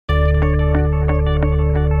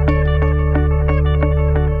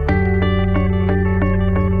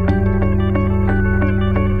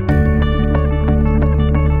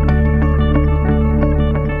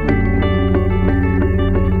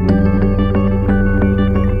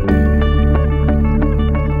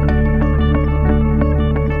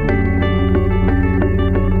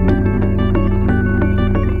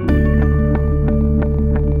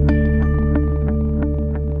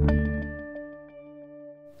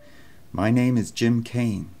My name is Jim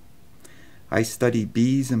Kane. I study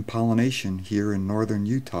bees and pollination here in northern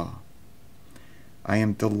Utah. I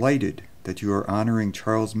am delighted that you are honoring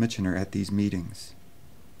Charles Michener at these meetings.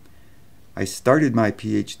 I started my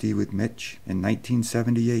PhD with Mich in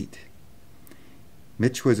 1978.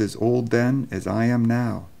 Mich was as old then as I am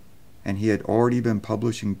now, and he had already been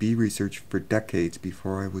publishing bee research for decades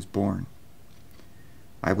before I was born.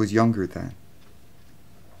 I was younger then.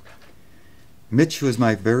 Mich was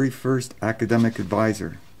my very first academic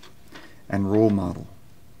advisor and role model.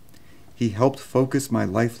 He helped focus my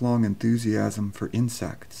lifelong enthusiasm for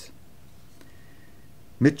insects.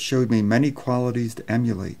 Mich showed me many qualities to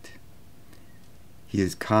emulate. He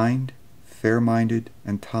is kind, fair-minded,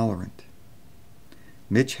 and tolerant.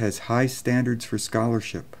 Mich has high standards for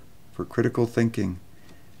scholarship, for critical thinking,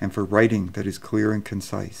 and for writing that is clear and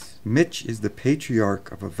concise. Mich is the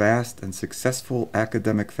patriarch of a vast and successful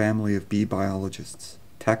academic family of bee biologists,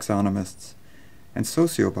 taxonomists, and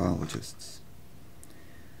sociobiologists.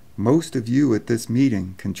 Most of you at this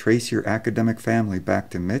meeting can trace your academic family back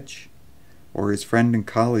to Mich or his friend and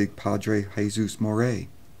colleague Padre Jesus Morey.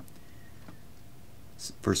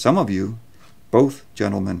 For some of you, both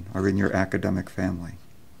gentlemen are in your academic family.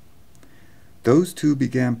 Those two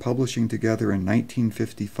began publishing together in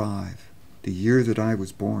 1955, the year that I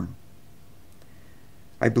was born.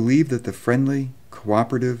 I believe that the friendly,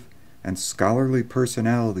 cooperative, and scholarly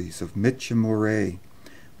personalities of Mich and Morey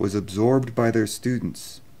was absorbed by their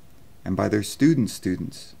students, and by their students'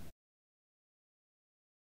 students.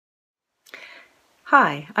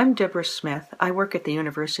 Hi, I'm Deborah Smith. I work at the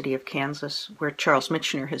University of Kansas, where Charles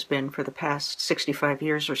Michener has been for the past 65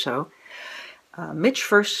 years or so. Mich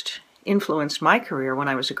first influenced my career when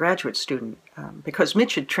I was a graduate student, because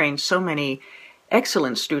Mich had trained so many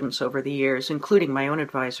excellent students over the years, including my own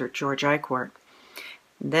advisor, George Eichwart.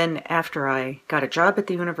 Then, after I got a job at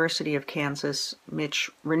the University of Kansas, Mich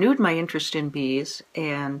renewed my interest in bees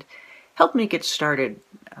and helped me get started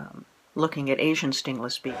looking at Asian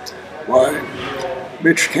stingless bees. Why,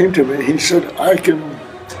 Mich came to me, he said, I can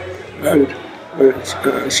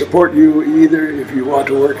support you either if you want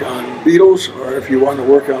to work on beetles or if you want to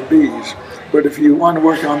work on bees. But if you want to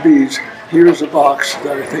work on bees, here's a box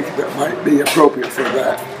that I think that might be appropriate for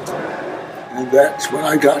that. And that's when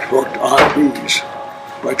I got hooked on bees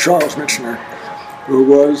by Charles Michener, who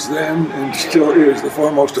was then and still is the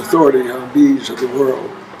foremost authority on bees of the world.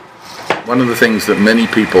 One of the things that many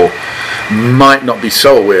people might not be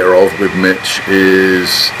so aware of with Mich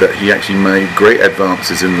is that he actually made great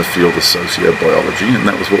advances in the field of sociobiology, and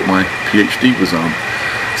that was what my PhD was on.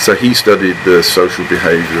 So he studied the social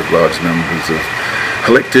behavior of large numbers of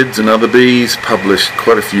halictids and other bees, published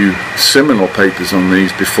quite a few seminal papers on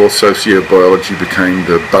these before sociobiology became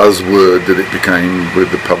the buzzword that it became with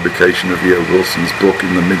the publication of E.O. Wilson's book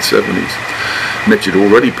in the mid-70s. Mich had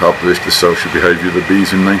already published the social behavior of the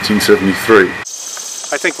bees in 1973.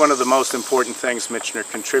 I think one of the most important things Michener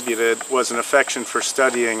contributed was an affection for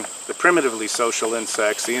studying the primitively social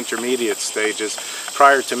insects, the intermediate stages.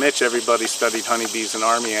 Prior to Mich, everybody studied honeybees and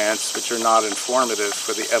army ants, which are not informative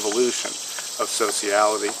for the evolution of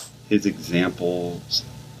sociality. His examples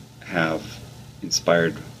have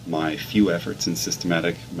inspired my few efforts in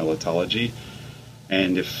systematic melitology,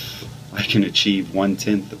 and if I can achieve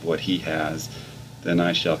 1/10 of what he has, then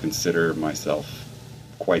I shall consider myself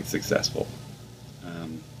quite successful.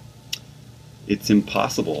 It's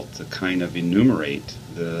impossible to kind of enumerate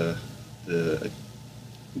the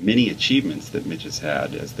many achievements that Mich has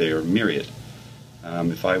had, as they are myriad.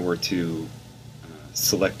 If I were to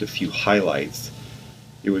select a few highlights,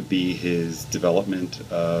 it would be his development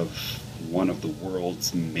of one of the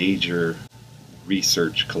world's major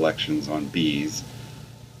research collections on bees,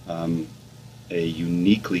 a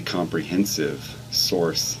uniquely comprehensive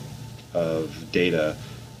source of data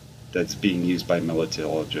that's being used by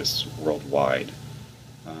melitologists worldwide.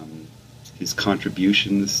 His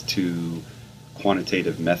contributions to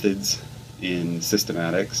quantitative methods in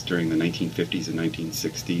systematics during the 1950s and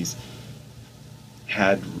 1960s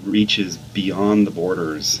had reaches beyond the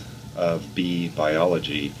borders of bee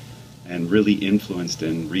biology and really influenced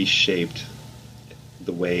and reshaped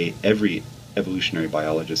the way every evolutionary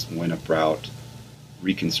biologist went about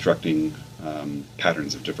reconstructing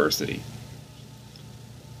patterns of diversity.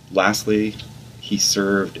 Lastly, he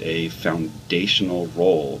served a foundational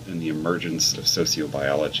role in the emergence of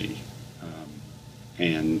sociobiology,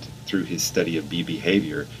 and through his study of bee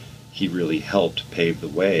behavior, he really helped pave the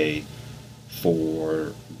way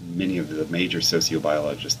for many of the major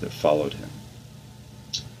sociobiologists that followed him.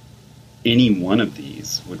 Any one of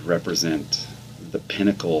these would represent the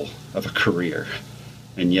pinnacle of a career.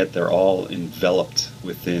 and yet they're all enveloped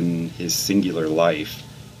within his singular life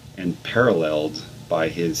and paralleled by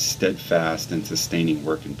his steadfast and sustaining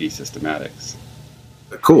work in bee systematics.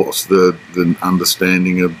 Of course, the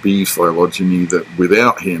understanding of bee phylogeny, that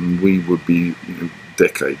without him we would be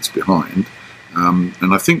decades behind.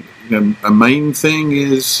 And I think a main thing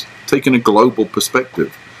is taking a global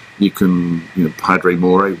perspective. You can, Padre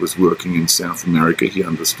More was working in South America. He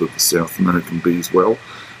understood the South American bees well,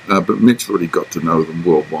 but Mich really got to know them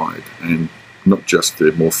worldwide, and not just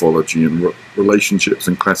their morphology and relationships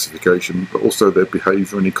and classification, but also their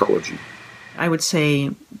behavior and ecology. I would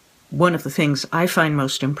say one of the things I find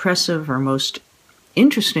most impressive or most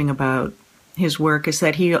interesting about his work is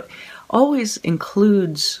that he always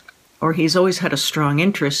includes, or he's always had a strong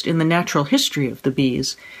interest in the natural history of the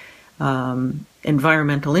bees,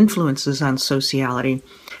 environmental influences on sociality,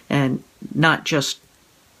 and not just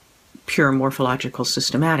pure morphological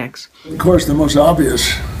systematics. Of course, the most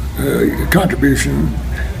obvious contribution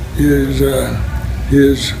is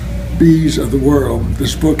his Bees of the World.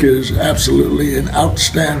 This book is absolutely an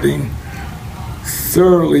outstanding,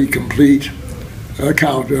 thoroughly complete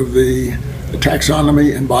account of the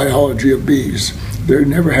taxonomy and biology of bees. There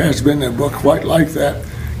never has been a book quite like that,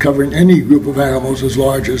 covering any group of animals as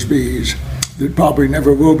large as bees. There probably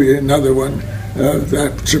never will be another one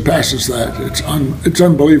that surpasses that. It's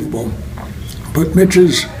unbelievable. But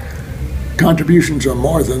Mich's contributions are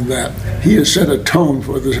more than that. He has set a tone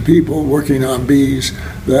for the people working on bees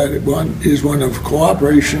that is one of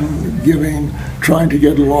cooperation, giving, trying to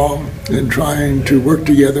get along, and trying to work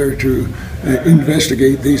together to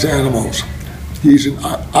investigate these animals. He's an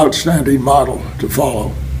outstanding model to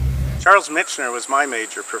follow. Charles Michener was my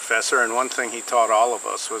major professor, and one thing he taught all of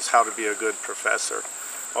us was how to be a good professor.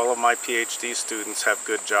 All of my PhD students have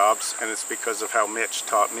good jobs, and it's because of how Mich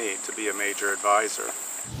taught me to be a major advisor.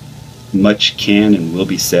 Much can and will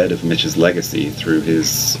be said of Mich's legacy through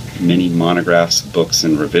his many monographs, books,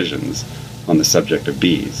 and revisions on the subject of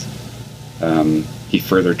bees. He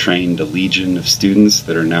further trained a legion of students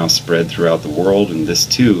that are now spread throughout the world, and this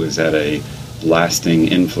too has had a lasting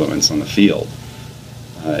influence on the field.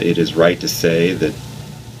 It is right to say that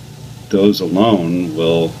those alone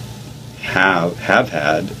will have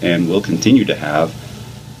had and will continue to have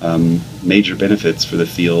major benefits for the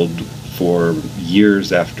field for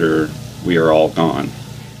years after we are all gone.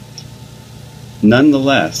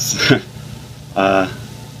 Nonetheless,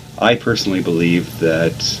 I personally believe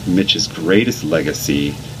that Mich's greatest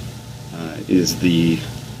legacy is the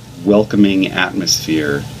welcoming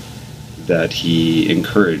atmosphere that he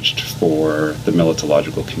encouraged for the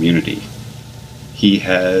melitological community. He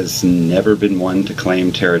has never been one to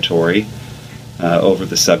claim territory over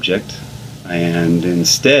the subject, and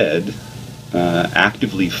instead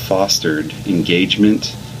actively fostered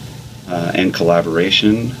engagement and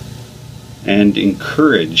collaboration, and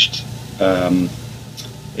encouraged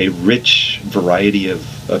a rich variety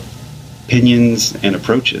of opinions and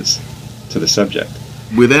approaches to the subject.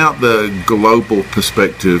 Without the global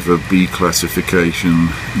perspective of bee classification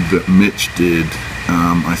that Mich did,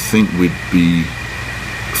 I think we'd be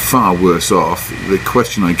far worse off. The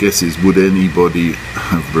question, I guess, is would anybody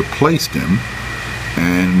have replaced him?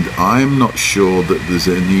 And I'm not sure that there's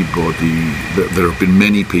anybody, that there have been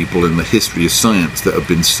many people in the history of science that have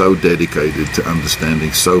been so dedicated to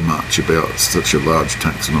understanding so much about such a large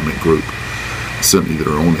taxonomic group. Certainly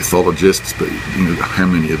there are ornithologists, but how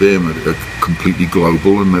many of them are completely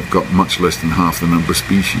global, and they've got much less than half the number of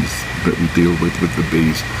species that we deal with the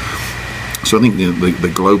bees. So I think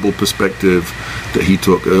the global perspective that he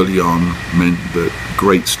took early on meant that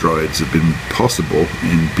great strides have been possible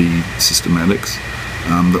in bee systematics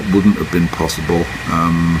that wouldn't have been possible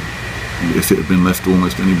if it had been left to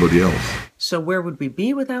almost anybody else. So where would we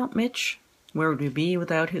be without Mich? Where would we be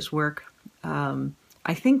without his work?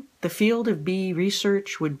 I think the field of bee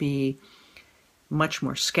research would be much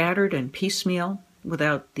more scattered and piecemeal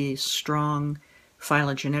without the strong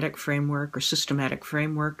phylogenetic framework or systematic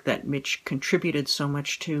framework that Mich contributed so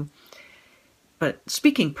much to. But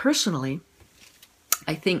speaking personally,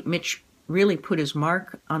 I think Mich really put his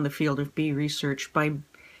mark on the field of bee research by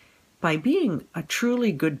being a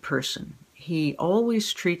truly good person. He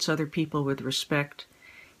always treats other people with respect.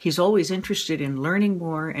 He's always interested in learning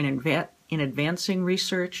more and in advancing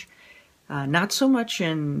research, not so much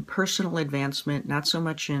in personal advancement, not so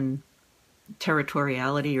much in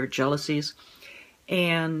territoriality or jealousies.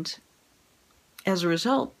 And as a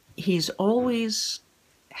result, he's always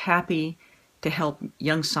happy to help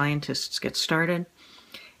young scientists get started.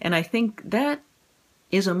 And I think that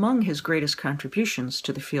is among his greatest contributions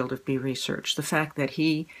to the field of bee research, the fact that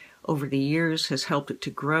he over the years has helped it to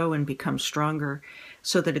grow and become stronger,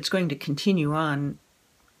 so that it's going to continue on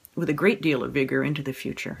with a great deal of vigor into the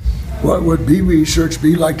future. What would bee research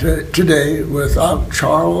be like today without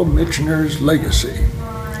Charles Michener's legacy?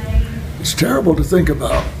 It's terrible to think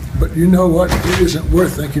about, but you know what? It isn't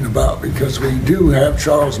worth thinking about, because we do have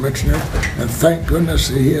Charles Michener, and thank goodness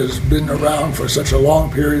he has been around for such a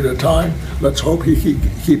long period of time. Let's hope he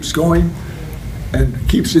keeps going and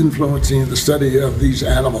keeps influencing the study of these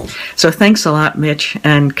animals. So thanks a lot, Mich,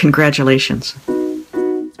 and congratulations.